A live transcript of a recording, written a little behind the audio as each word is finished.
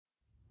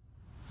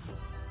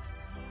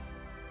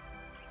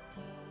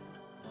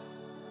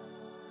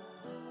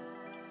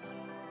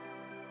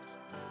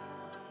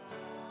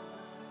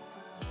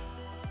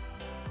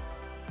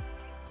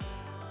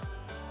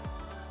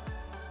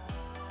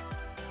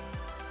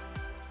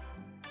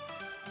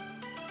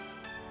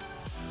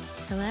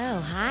Hello,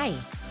 hi.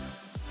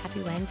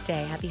 Happy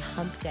Wednesday, happy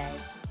hump day.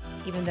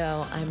 Even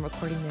though I'm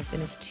recording this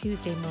and it's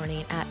Tuesday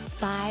morning at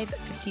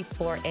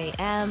 5:54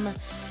 a.m.,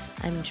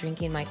 I'm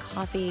drinking my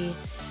coffee.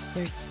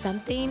 There's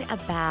something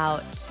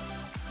about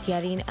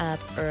getting up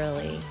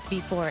early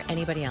before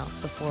anybody else,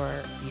 before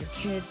your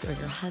kids or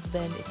your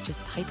husband. It's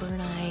just Piper and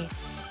I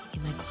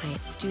in my quiet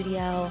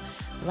studio.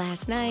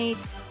 Last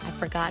night, I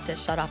forgot to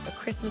shut off the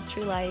Christmas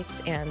tree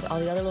lights and all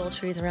the other little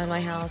trees around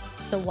my house.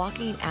 So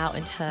walking out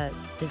into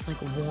this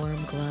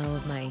warm glow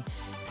of my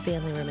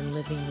family room and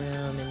living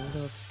room and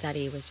little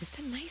study was just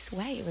a nice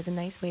way. It was a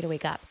nice way to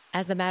wake up.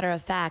 As a matter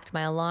of fact,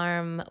 my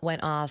alarm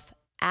went off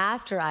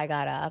after I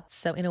got up.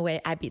 So in a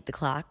way, I beat the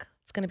clock.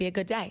 It's going to be a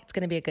good day. It's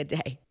going to be a good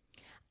day.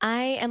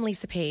 I am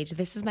Lisa Page.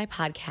 This is my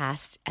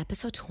podcast,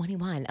 episode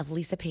 21 of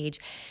Lisa Page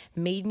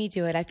Made Me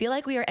Do It. I feel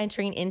like we are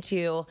entering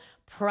into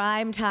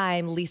prime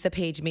time Lisa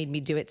Page Made Me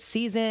Do It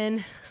season.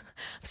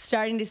 I'm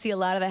starting to see a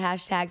lot of the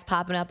hashtags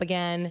popping up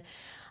again.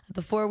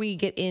 Before we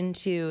get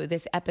into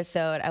this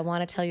episode, I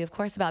want to tell you, of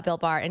course, about Built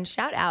Bar, and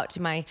shout out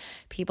to my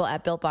people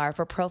at Built Bar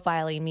for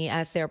profiling me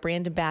as their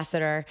brand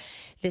ambassador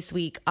this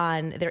week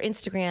on their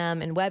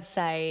Instagram and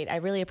website. I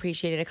really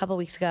appreciate it. A couple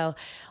weeks ago,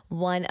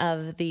 one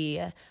of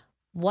the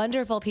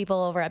wonderful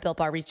people over at Built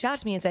Bar reached out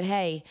to me and said,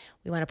 hey,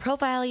 we want to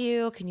profile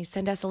you. Can you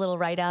send us a little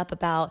write-up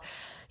about,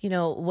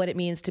 what it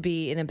means to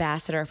be an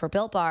ambassador for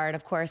Built Bar? And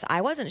of course,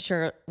 I wasn't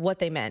sure what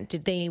they meant.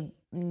 Did they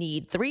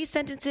need 3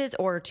 sentences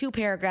or 2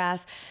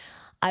 paragraphs?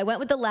 I went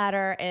with the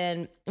latter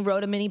and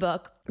wrote a mini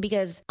book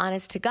because,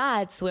 honest to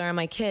God, swear on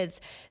my kids,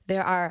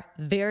 there are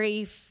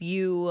very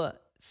few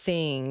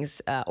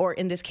things, or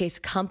in this case,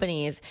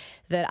 companies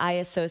that I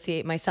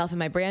associate myself and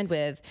my brand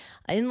with,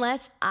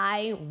 unless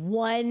I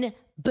 1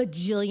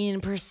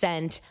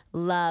 bajillion%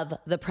 love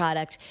the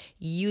product,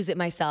 use it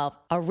myself,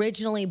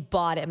 originally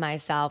bought it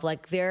myself.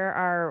 There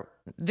are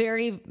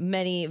very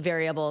many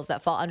variables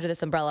that fall under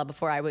this umbrella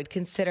before I would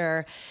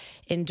consider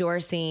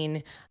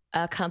endorsing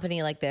a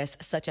company like this,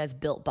 such as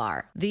Built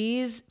Bar.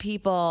 These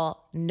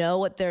people know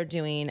what they're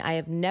doing. I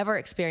have never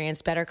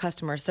experienced better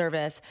customer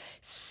service.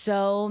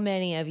 So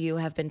many of you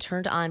have been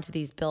turned on to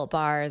these Built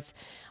Bars.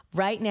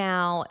 Right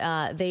now,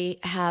 they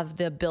have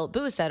the Built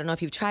Boost. I don't know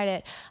if you've tried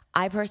it.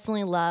 I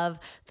personally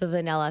love the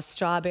vanilla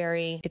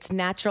strawberry. It's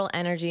natural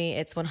energy.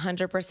 It's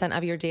 100%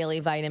 of your daily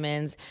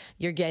vitamins.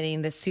 You're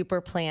getting the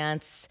super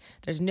plants.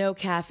 There's no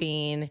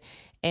caffeine.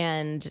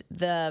 And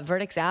the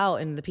verdict's out,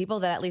 and the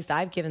people that at least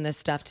I've given this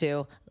stuff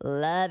to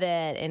love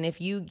it. And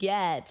if you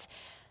get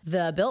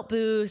the Built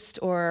Boost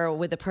or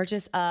with the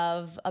purchase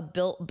of a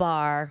Built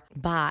Bar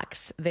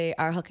box, they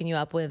are hooking you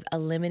up with a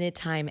limited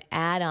time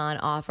add-on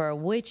offer,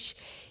 which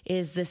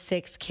is the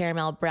 6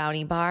 caramel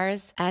brownie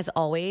bars. As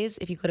always,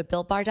 if you go to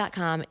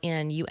BuiltBar.com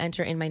and you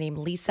enter in my name,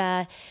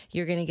 Lisa,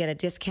 you're going to get a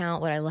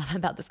discount. What I love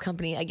about this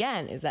company,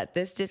 again, is that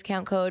this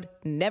discount code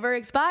never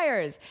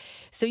expires.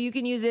 So you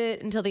can use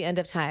it until the end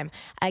of time.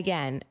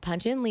 Again,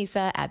 punch in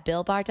Lisa at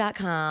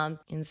BuiltBar.com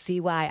and see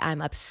why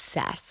I'm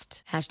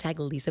obsessed. Hashtag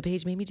Lisa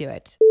Page made me do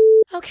it.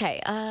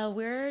 Okay,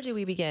 where do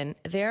we begin?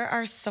 There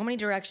are so many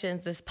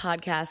directions this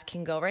podcast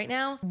can go right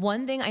now.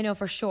 One thing I know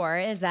for sure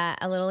is that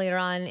a little later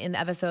on in the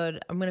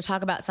episode, I'm going to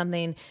talk about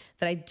something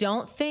that I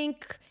don't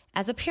think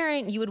as a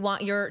parent you would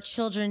want your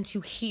children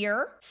to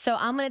hear. So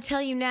I'm going to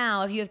tell you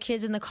now, if you have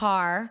kids in the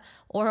car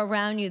or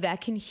around you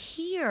that can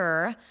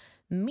hear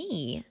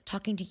me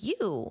talking to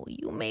you,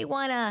 you may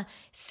want to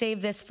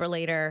save this for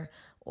later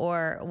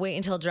or wait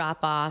until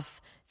drop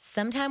off.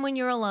 Sometime when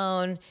you're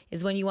alone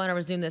is when you want to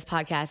resume this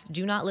podcast.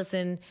 Do not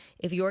listen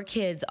if your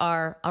kids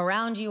are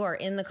around you or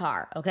in the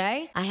car,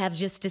 okay? I have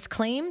just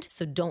disclaimed,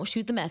 so don't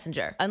shoot the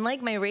messenger.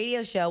 Unlike my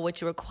radio show,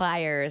 which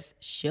requires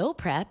show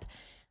prep,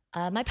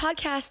 my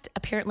podcast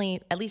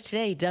apparently, at least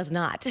today, does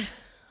not.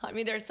 I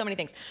mean, there's so many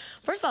things.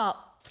 First of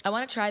all, I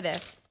want to try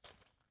this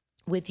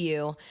with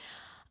you.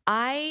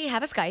 I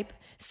have a Skype,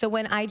 so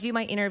when I do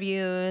my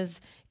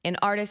interviews and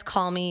artists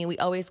call me, we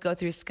always go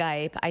through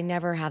Skype. I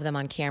never have them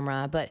on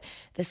camera, but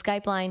the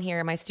Skype line here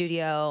in my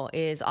studio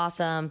is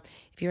awesome.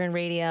 If you're in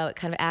radio, it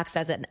kind of acts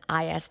as an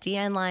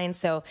ISDN line,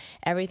 so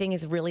everything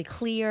is really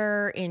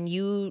clear and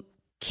you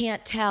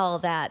can't tell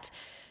that,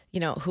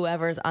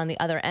 whoever's on the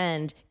other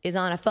end is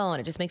on a phone.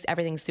 It just makes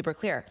everything super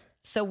clear.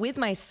 So with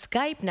my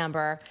Skype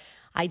number,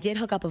 I did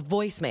hook up a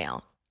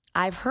voicemail.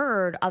 I've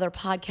heard other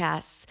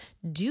podcasts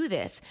do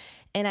this,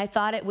 and I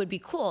thought it would be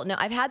cool. Now,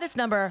 I've had this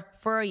number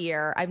for a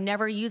year. I've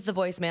never used the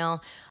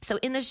voicemail. So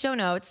in the show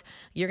notes,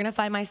 you're going to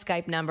find my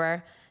Skype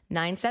number,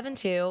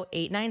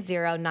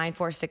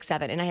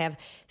 972-890-9467. And I have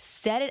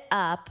set it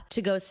up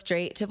to go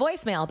straight to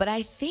voicemail. But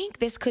I think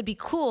this could be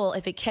cool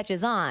if it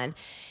catches on.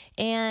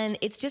 And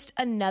it's just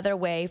another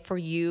way for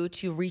you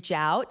to reach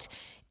out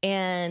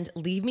and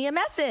leave me a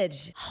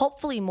message.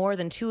 Hopefully more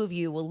than 2 of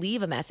you will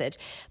leave a message.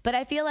 But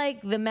I feel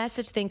like the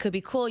message thing could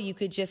be cool. You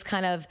could just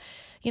kind of,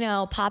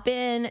 pop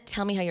in,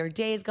 tell me how your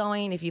day is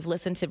going. If you've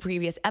listened to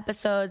previous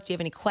episodes, do you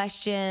have any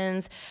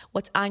questions?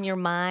 What's on your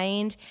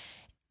mind?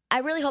 I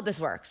really hope this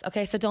works.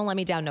 Okay, so don't let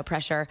me down, no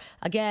pressure.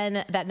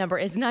 Again, that number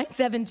is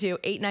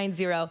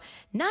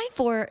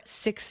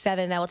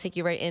 972-890-9467. That will take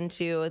you right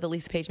into the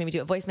Lisa Page Maybe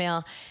Do It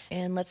voicemail.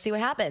 And let's see what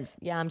happens.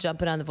 Yeah, I'm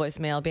jumping on the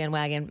voicemail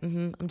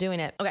bandwagon. I'm doing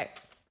it. Okay,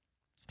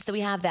 so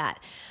we have that.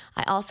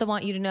 I also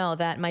want you to know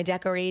that my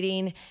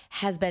decorating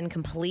has been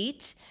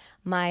complete.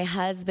 My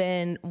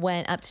husband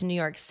went up to New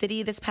York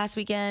City this past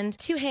weekend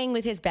to hang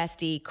with his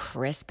bestie,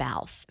 Chris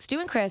Balfe. Stu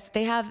and Chris,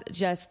 they have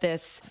just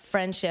this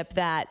friendship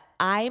that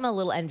I'm a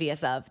little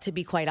envious of, to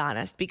be quite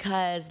honest,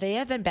 because they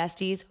have been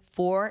besties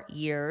for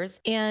years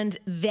and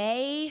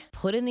they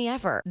put in the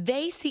effort.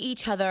 They see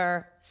each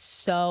other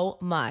so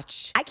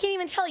much. I can't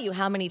even tell you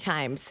how many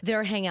times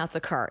their hangouts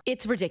occur.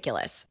 It's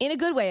ridiculous. In a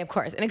good way, of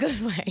course, in a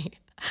good way.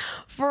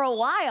 For a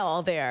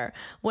while there,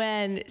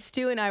 when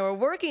Stu and I were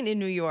working in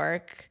New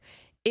York,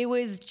 it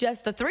was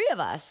just the three of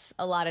us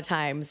a lot of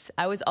times.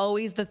 I was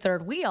always the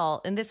third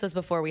wheel, and this was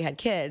before we had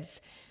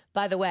kids.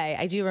 By the way,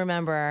 I do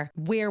remember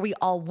where we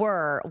all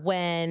were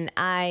when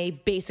I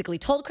basically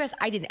told Chris,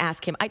 I didn't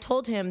ask him. I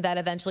told him that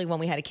eventually when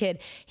we had a kid,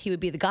 he would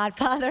be the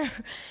godfather.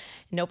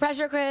 No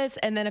pressure, Chris.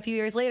 And then a few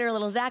years later,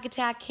 little Zack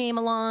Attack came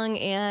along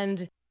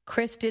and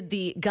Chris did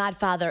the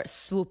godfather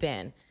swoop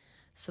in.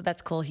 So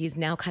that's cool. He's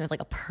now kind of like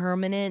a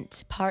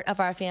permanent part of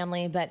our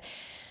family, but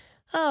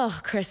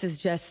Chris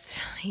is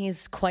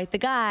he's quite the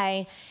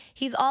guy.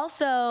 He's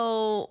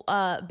also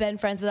been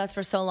friends with us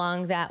for so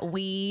long that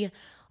we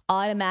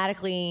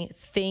automatically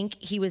think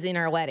he was in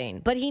our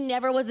wedding, but he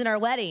never was in our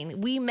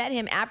wedding. We met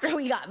him after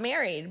we got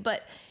married,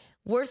 but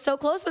we're so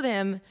close with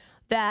him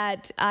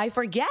that I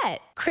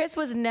forget. Chris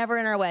was never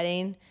in our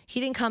wedding. He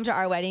didn't come to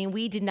our wedding.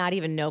 We did not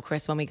even know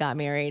Chris when we got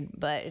married,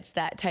 but it's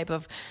that type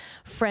of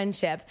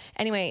friendship.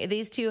 Anyway,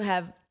 these two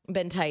have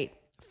been tight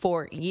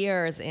for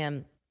years,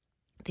 and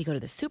they go to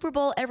the Super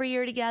Bowl every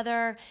year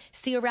together.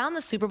 See, around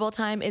the Super Bowl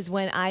time is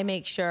when I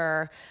make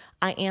sure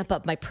I amp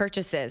up my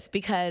purchases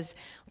because,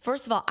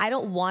 first of all, I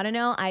don't want to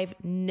know. I've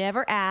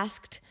never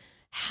asked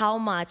how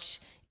much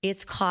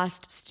it's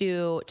cost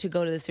Stu to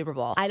go to the Super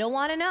Bowl. I don't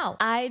want to know.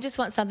 I just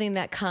want something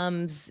that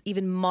comes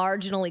even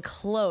marginally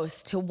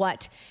close to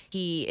what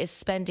he is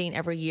spending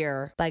every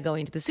year by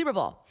going to the Super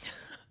Bowl.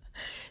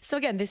 So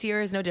again, this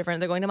year is no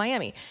different. They're going to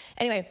Miami.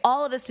 Anyway,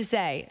 all of this to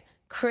say,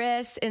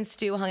 Chris and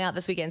Stu hung out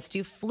this weekend.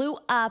 Stu flew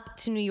up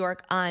to New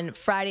York on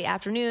Friday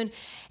afternoon,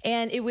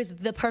 and it was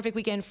the perfect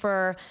weekend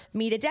for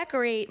me to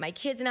decorate. My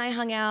kids and I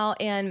hung out,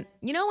 and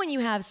you know when you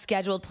have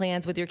scheduled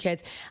plans with your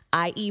kids,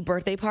 i.e.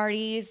 birthday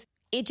parties,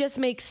 it just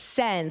makes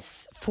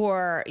sense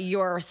for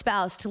your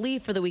spouse to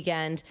leave for the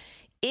weekend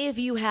if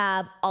you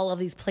have all of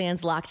these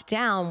plans locked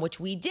down, which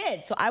we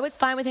did. So I was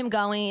fine with him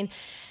going,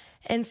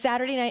 and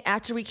Saturday night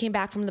after we came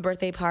back from the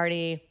birthday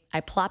party, I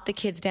plopped the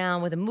kids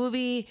down with a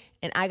movie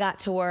and I got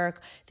to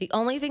work. The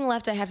only thing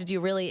left I have to do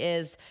really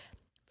is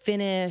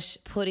finish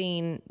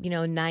putting,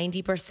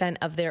 90%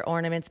 of their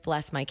ornaments,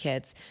 bless my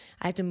kids.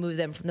 I have to move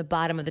them from the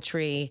bottom of the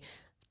tree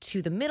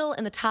to the middle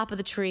and the top of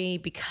the tree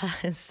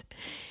because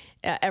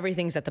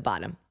everything's at the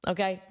bottom.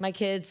 Okay. My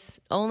kids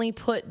only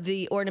put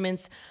the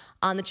ornaments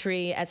on the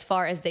tree as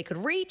far as they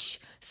could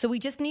reach. So we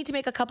just need to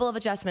make a couple of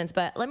adjustments.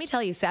 But let me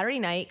tell you, Saturday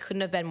night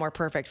couldn't have been more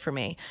perfect for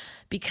me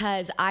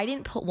because I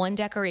didn't put one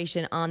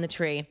decoration on the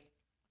tree.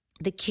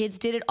 The kids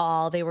did it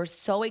all. They were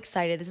so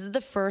excited. This is the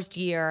first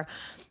year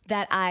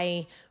that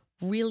I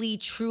really,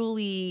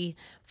 truly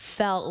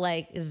felt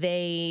like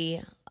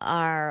they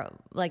are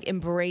like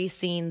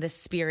embracing the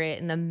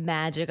spirit and the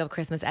magic of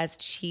Christmas, as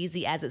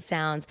cheesy as it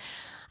sounds.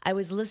 I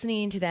was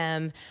listening to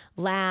them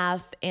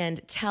laugh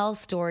and tell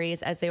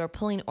stories as they were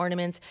pulling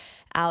ornaments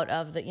out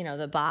of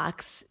the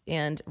box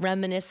and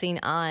reminiscing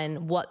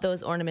on what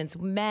those ornaments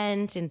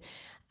meant. And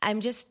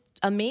I'm just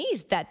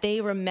amazed that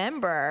they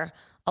remember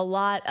a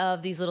lot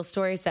of these little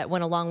stories that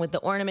went along with the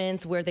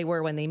ornaments, where they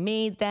were when they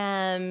made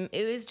them.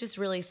 It was just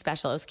really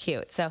special. It was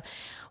cute. So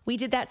we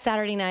did that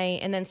Saturday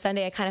night, and then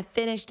Sunday I kind of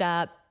finished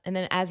up. And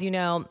then, as you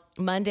know,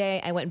 Monday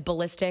I went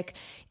ballistic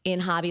in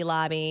Hobby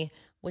Lobby,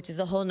 which is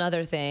a whole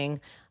nother thing.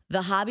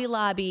 The Hobby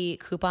Lobby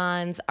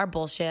coupons are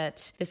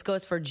bullshit. This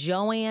goes for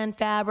Joann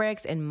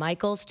Fabrics and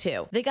Michaels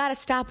too. They got to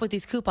stop with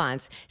these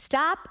coupons.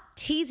 Stop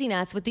teasing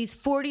us with these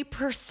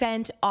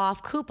 40%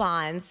 off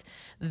coupons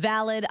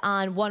valid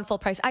on one full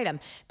price item,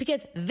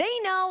 because they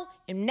know,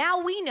 and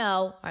now we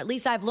know, or at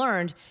least I've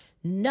learned,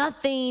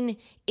 nothing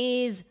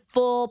is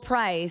full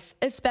price,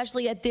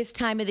 especially at this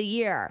time of the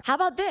year. How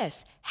about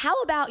this?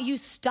 How about you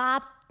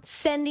stop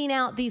sending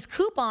out these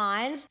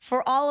coupons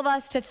for all of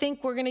us to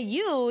think we're going to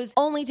use,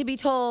 only to be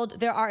told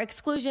there are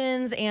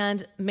exclusions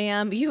and,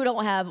 ma'am, you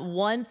don't have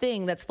one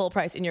thing that's full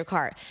price in your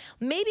cart.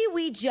 Maybe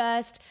we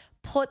just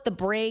put the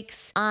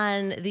brakes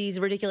on these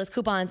ridiculous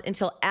coupons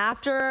until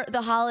after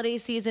the holiday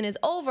season is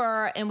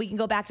over and we can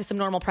go back to some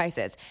normal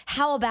prices.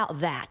 How about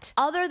that?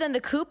 Other than the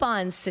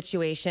coupons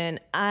situation,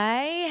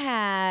 I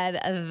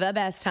had the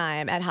best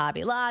time at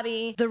Hobby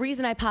Lobby. The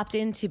reason I popped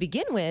in to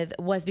begin with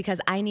was because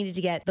I needed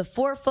to get the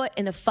 4-foot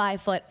and the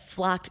 5-foot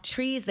flocked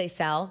trees they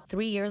sell.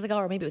 3 years ago,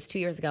 or maybe it was 2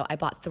 years ago, I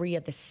bought 3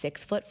 of the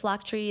 6-foot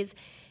flocked trees.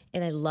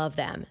 and I love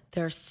them.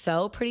 They're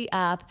so pretty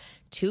up,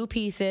 2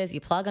 pieces, you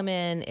plug them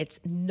in, it's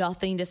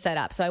nothing to set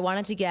up. So I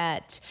wanted to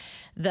get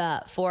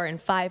the 4 and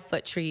 5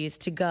 foot trees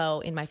to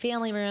go in my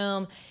family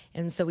room.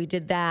 And so we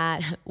did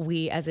that.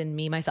 We, as in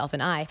me, myself,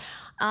 and I.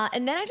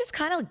 And then I just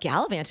kind of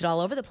gallivanted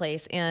all over the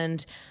place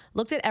and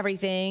looked at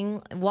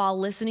everything while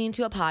listening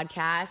to a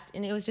podcast.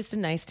 And it was just a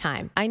nice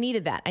time. I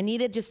needed that. I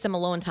needed just some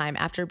alone time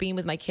after being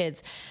with my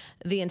kids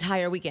the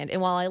entire weekend.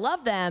 And while I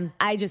love them,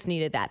 I just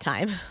needed that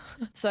time.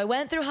 So I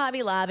went through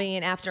Hobby Lobby,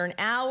 and after an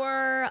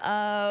hour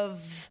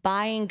of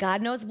buying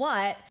God knows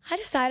what, I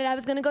decided I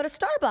was going to go to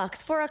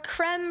Starbucks for a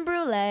creme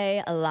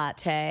brulee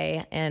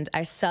latte. And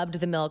I subbed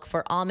the milk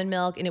for almond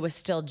milk, and it was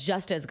still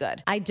just as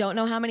good. I don't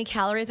know how many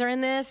calories are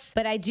in this,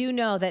 but I do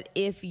know that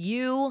if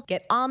you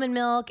get almond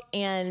milk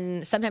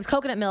and sometimes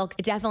coconut milk,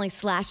 it definitely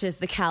slashes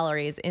the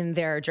calories in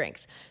their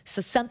drinks.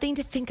 So something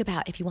to think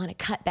about if you want to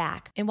cut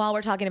back. And while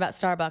we're talking about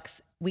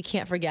Starbucks, we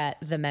can't forget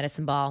the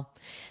medicine ball.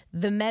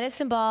 The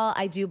medicine ball,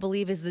 I do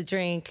believe, is the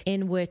drink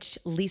in which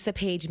Lisa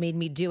Page Made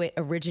Me Do It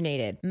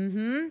originated.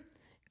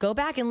 Go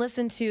back and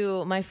listen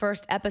to my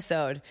first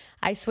episode.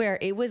 I swear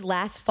it was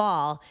last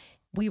fall.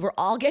 We were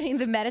all getting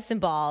the medicine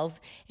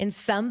balls, and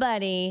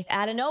somebody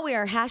out of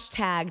nowhere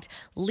hashtagged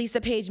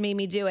Lisa Page Made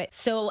Me Do It.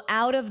 So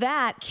out of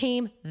that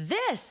came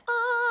this.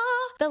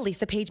 The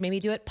Lisa Page Made Me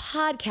Do It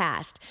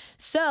podcast.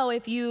 So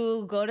if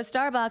you go to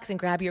Starbucks and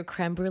grab your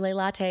creme brulee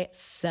latte,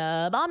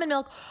 sub almond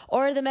milk,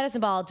 or the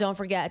medicine ball, don't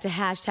forget to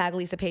hashtag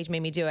Lisa Page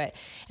Made Me Do It.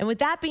 And with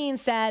that being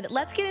said,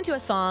 let's get into a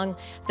song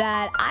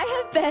that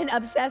I have been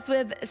obsessed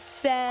with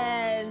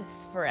since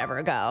forever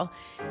ago.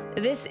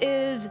 This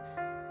is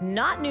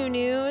not new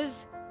news.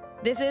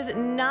 This is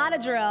not a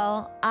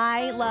drill.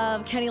 I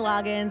love Kenny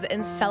Loggins,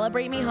 and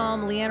Celebrate Me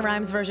Home, LeAnn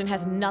Rimes' version,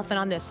 has nothing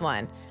on this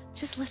one.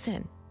 Just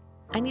listen.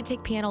 I need to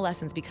take piano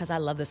lessons because I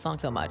love this song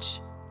so much.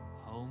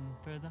 Home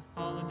for the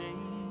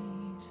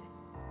holidays.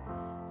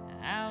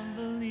 I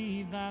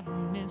believe I've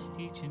missed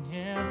each and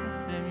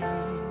every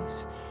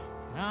face.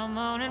 Come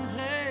on and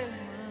play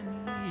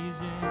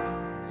uneasy.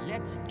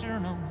 Let's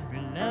turn on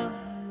every love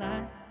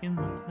light in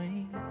the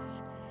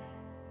place.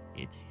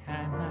 It's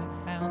time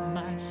I found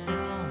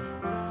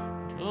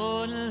myself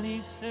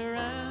totally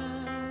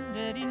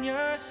surrounded in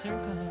your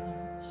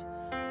circles.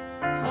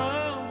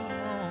 Oh,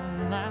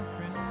 my friend.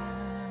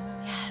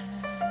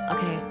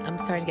 Okay, I'm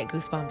starting to get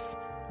goosebumps.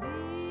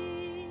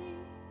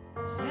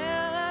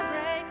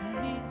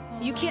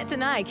 You can't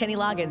deny Kenny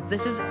Loggins.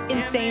 This is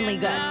insanely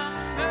good.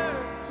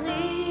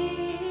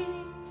 Please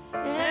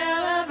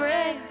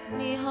celebrate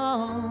me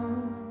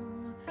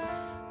home.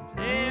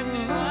 Play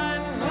me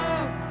one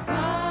more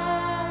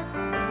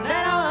song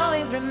That I'll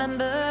always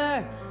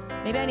remember.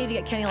 Maybe I need to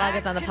get Kenny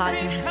Loggins on the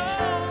podcast.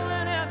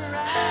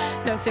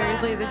 No,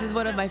 seriously, this is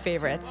one of my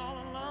favorites.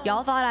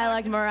 Y'all thought I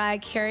liked Mariah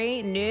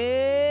Carey?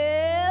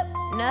 Nope.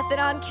 Nothing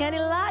on Kenny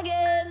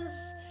Loggins.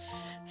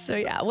 So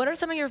yeah, what are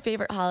some of your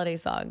favorite holiday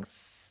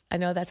songs? I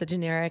know that's a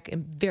generic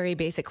and very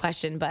basic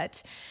question,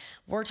 but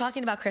we're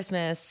talking about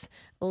Christmas.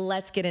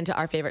 Let's get into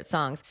our favorite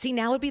songs. See,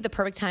 now would be the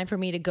perfect time for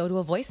me to go to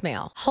a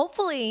voicemail.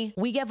 Hopefully,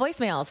 we get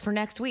voicemails for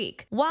next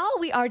week. While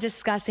we are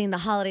discussing the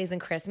holidays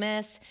and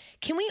Christmas,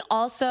 can we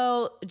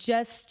also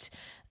just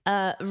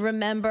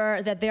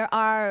remember that there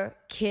are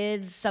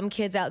some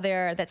kids out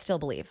there that still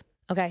believe?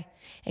 Okay.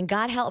 And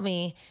God help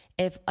me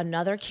if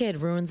another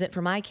kid ruins it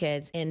for my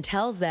kids and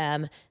tells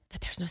them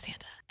that there's no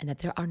Santa and that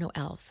there are no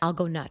elves. I'll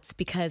go nuts,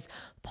 because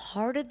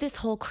part of this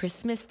whole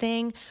Christmas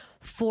thing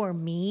for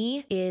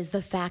me is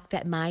the fact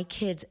that my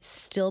kids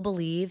still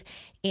believe,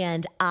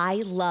 and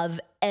I love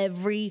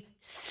every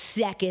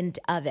second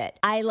of it.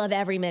 I love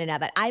every minute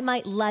of it. I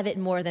might love it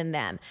more than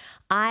them.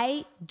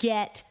 I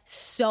get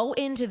so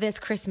into this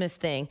Christmas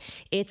thing.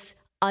 It's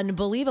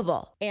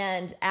unbelievable.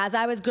 And as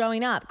I was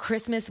growing up,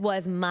 Christmas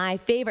was my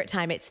favorite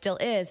time. It still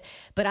is.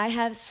 But I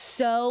have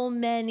so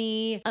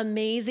many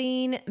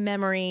amazing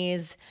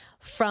memories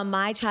from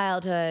my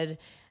childhood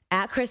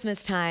at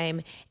Christmas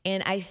time.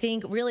 And I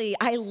think really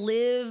I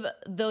live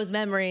those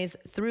memories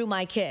through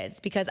my kids,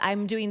 because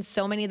I'm doing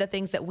so many of the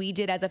things that we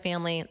did as a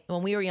family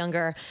when we were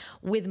younger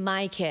with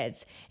my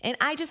kids. And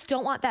I just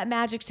don't want that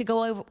magic to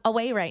go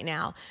away right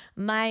now.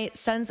 My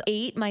son's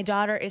 8, my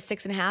daughter is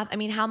 6.5. I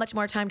mean, how much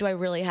more time do I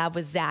really have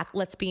with Zach?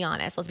 Let's be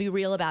honest. Let's be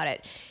real about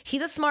it.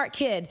 He's a smart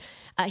kid.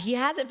 He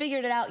hasn't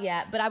figured it out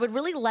yet, but I would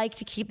really like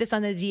to keep this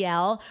on the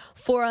DL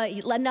for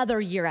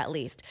another year at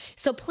least.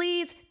 So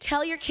please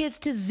tell your kids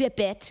to zip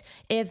it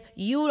if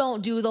you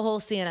don't do the whole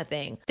Santa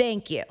thing.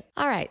 Thank you.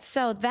 All right,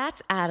 so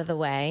that's out of the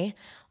way.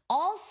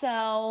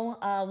 Also,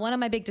 one of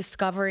my big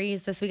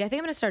discoveries this week, I think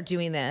I'm going to start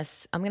doing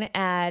this. I'm going to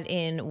add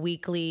in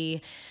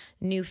weekly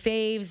new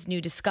faves, new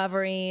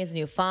discoveries,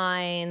 new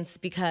finds,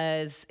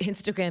 because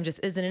Instagram just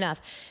isn't enough.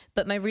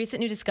 But my recent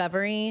new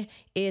discovery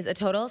is a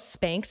total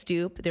Spanx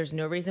dupe. There's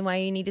no reason why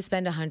you need to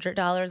spend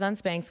 $100 on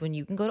Spanx when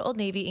you can go to Old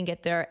Navy and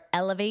get their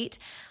Elevate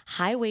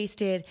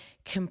high-waisted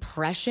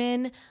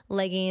compression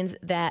leggings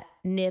that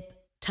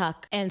nip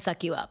tuck, and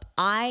suck you up.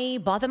 I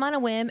bought them on a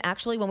whim.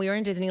 Actually, when we were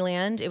in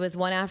Disneyland, it was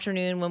one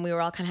afternoon when we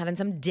were all kind of having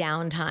some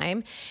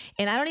downtime.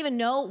 And I don't even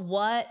know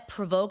what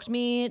provoked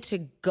me to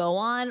go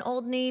on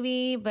Old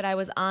Navy, but I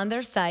was on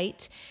their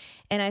site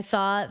and I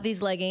saw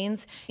these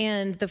leggings.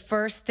 And the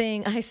first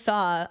thing I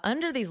saw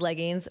under these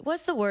leggings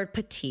was the word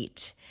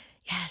petite.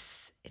 Yes.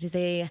 It is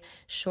a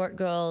short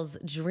girl's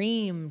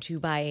dream to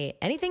buy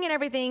anything and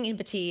everything in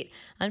petite.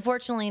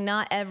 Unfortunately,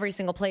 not every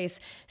single place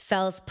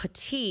sells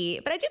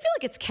petite, but I do feel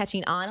like it's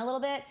catching on a little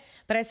bit.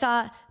 But I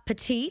saw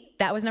petite.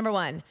 That was number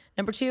one.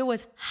 Number two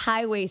was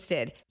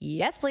high-waisted.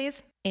 Yes,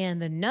 please. And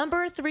the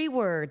number three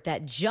word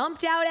that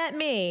jumped out at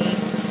me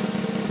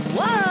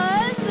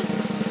was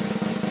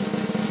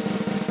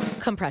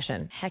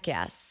compression. Heck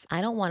yes.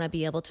 I don't want to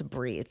be able to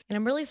breathe. And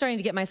I'm really starting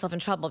to get myself in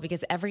trouble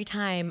because every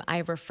time I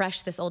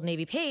refresh this Old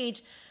Navy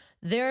page,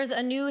 there's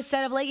a new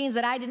set of leggings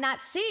that I did not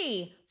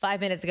see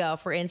 5 minutes ago.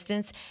 For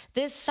instance,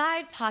 this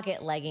side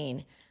pocket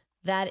legging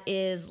that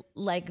is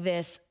like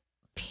this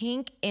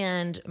pink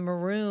and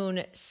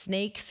maroon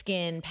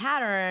snakeskin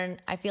pattern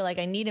I feel like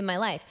I need in my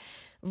life.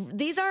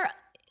 These are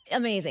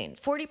amazing.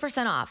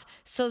 40% off.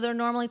 So they're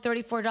normally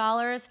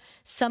 $34.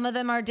 Some of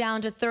them are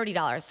down to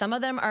 $30. Some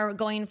of them are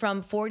going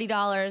from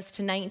 $40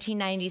 to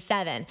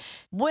 $19.97.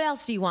 What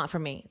else do you want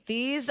from me?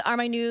 These are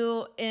my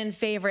new and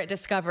favorite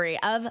discovery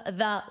of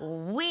the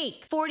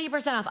week.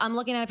 40% off. I'm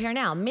looking at a pair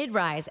now.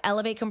 Mid-rise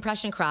Elevate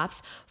compression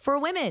crops for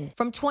women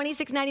from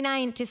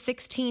 $26.99 to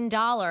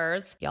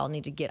 $16. Y'all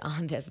need to get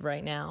on this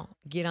right now.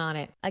 Get on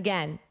it.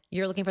 Again,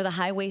 you're looking for the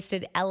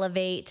high-waisted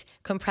Elevate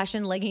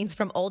compression leggings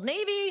from Old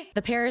Navy.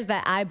 The pairs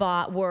that I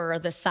bought were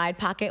the side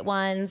pocket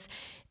ones.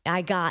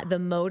 I got the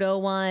Moto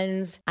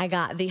ones. I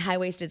got the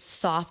high-waisted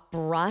soft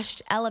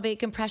brushed Elevate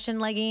compression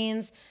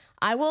leggings.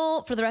 I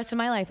will, for the rest of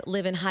my life,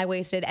 live in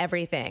high-waisted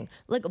everything.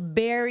 Like,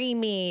 bury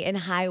me in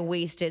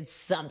high-waisted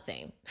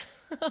something.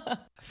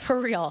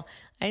 For real.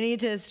 I need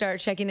to start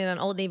checking in on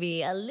Old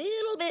Navy a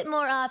little bit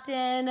more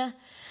often.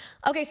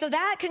 Okay, so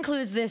that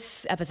concludes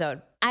this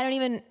episode. I don't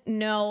even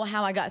know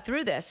how I got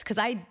through this because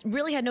I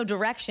really had no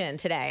direction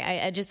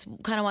today. I just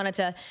kind of wanted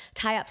to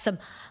tie up some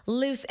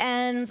loose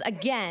ends.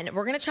 Again,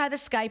 we're going to try the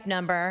Skype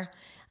number.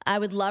 I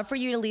would love for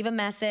you to leave a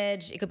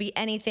message. It could be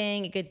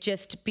anything. It could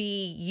just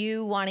be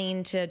you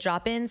wanting to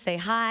drop in, say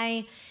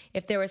hi.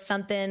 If there was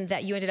something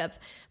that you ended up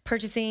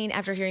purchasing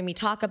after hearing me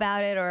talk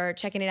about it or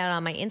checking it out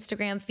on my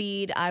Instagram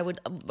feed, I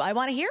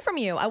want to hear from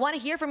you. I want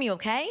to hear from you,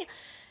 okay?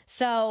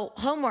 So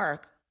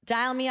homework.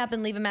 Dial me up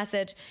and leave a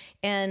message,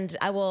 and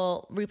I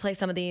will replay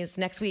some of these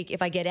next week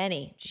if I get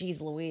any.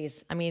 Jeez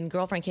Louise. I mean,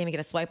 girlfriend can't even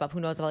get a swipe up. Who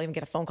knows if I'll even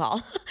get a phone call.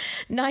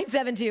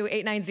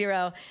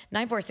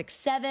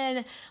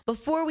 972-890-9467.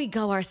 Before we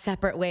go our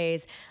separate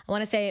ways, I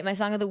want to say my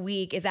song of the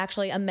week is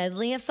actually a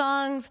medley of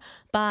songs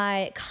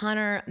by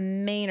Connor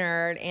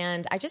Maynard,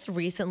 and I just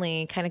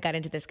recently kind of got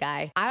into this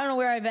guy. I don't know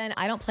where I've been.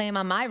 I don't play him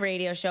on my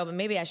radio show, but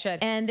maybe I should.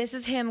 And this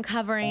is him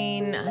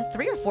covering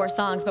 3 or 4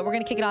 songs, but we're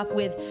going to kick it off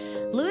with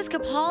Lewis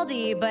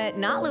Capaldi, but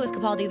not Lewis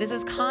Capaldi. This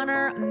is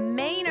Connor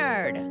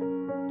Maynard.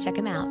 Check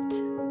him out.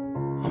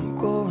 I'm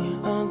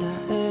going under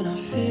and I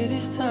fear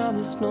this time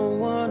there's no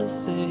one to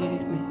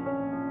save me.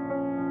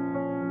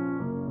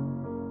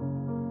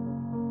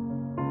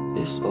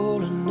 This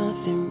all or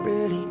nothing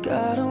really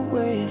got a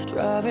way of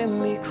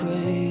driving me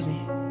crazy.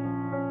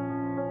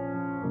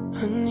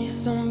 I need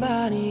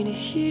somebody to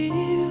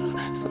heal,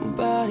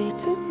 somebody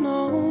to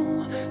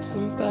know,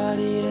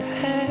 somebody to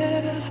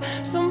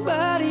have,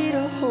 somebody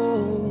to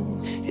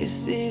hold.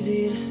 It's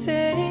easy to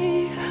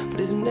say, but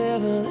it's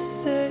never the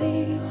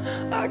same.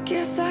 I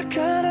guess I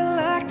kinda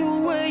like the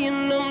way you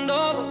numbed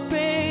all the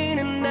pain,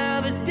 and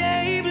now the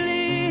day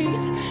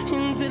bleeds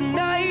into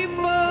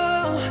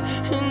nightfall,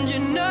 and you're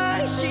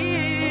not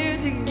here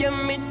to get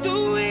me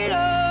through it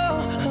all.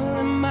 I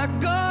let my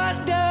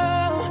guard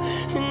down,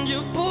 and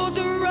you pulled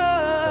the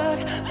rug.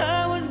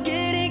 I was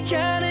getting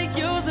kinda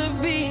used to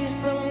being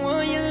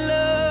someone you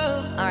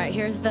love. All right,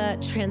 here's the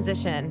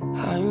transition.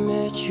 I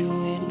met you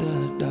in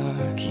the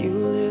dark, you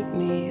lit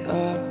me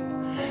up.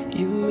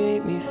 You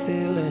made me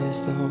feel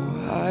as though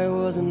I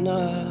was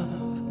enough.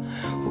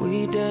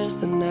 We danced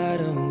the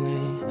night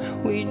away,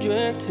 we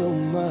drank too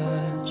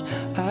much.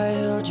 I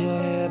held your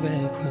hair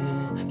back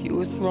when you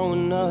were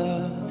throwing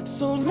up.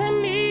 So let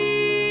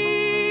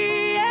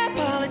me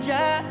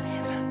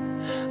apologize.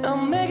 I'll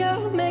make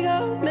up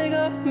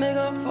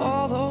for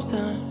all those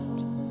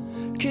times.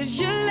 'Cause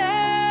your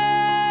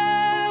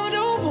love I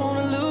don't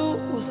wanna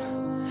lose.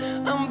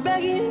 I'm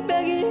begging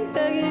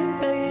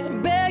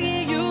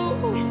you.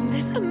 Isn't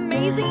this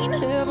amazing?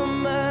 Never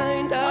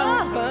mind,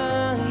 I'll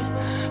find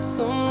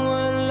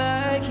someone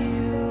like you.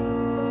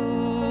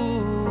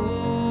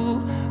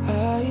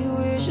 I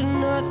wish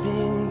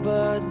nothing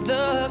but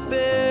the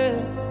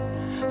best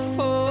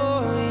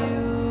for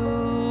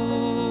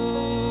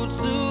you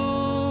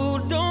too.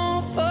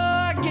 Don't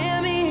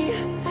forget me,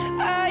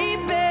 I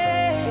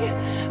beg.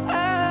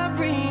 I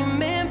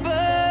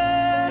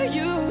remember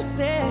you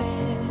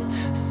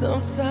said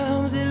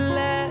sometimes it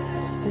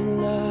lasts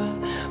in love,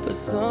 but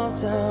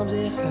sometimes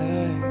it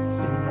hurts.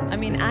 I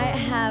mean, I I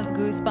have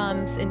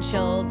goosebumps and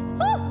chills.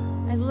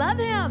 Oh, I love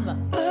him.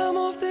 I'm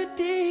off the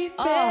deep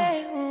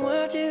end,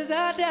 watch as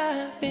I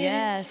dive in.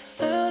 Yes.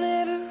 I'll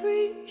never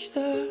reach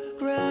the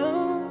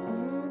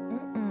ground.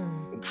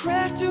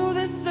 Crash to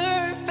the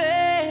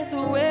surface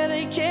where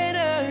they can't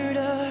hurt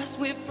us.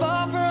 We're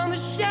far from the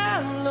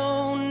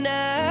shallow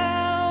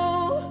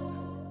now.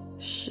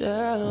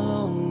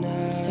 Shallow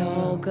now.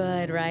 So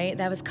good, right?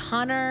 That was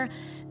Connor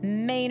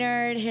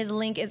Maynard. His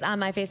link is on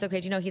my Facebook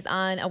page. You know, he's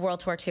on a world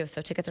tour too,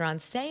 so tickets are on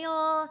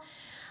sale.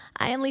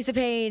 I am Lisa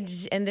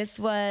Page, and this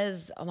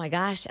was, oh my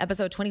gosh,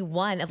 episode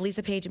 21 of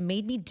Lisa Page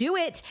Made Me Do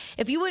It.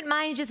 If you wouldn't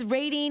mind just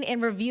rating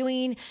and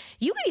reviewing,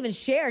 you could even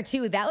share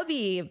too. That would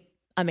be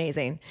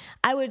amazing.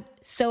 I would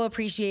so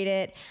appreciate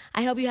it.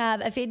 I hope you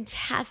have a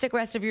fantastic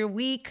rest of your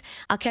week.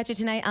 I'll catch you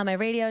tonight on my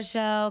radio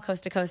show,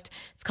 Coast to Coast.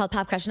 It's called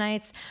Pop Crush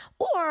Nights.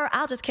 Or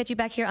I'll just catch you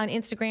back here on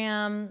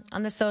Instagram,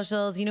 on the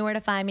socials. You know where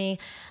to find me.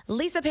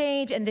 Lisa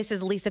Page, and this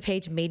is Lisa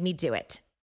Page Made Me Do It.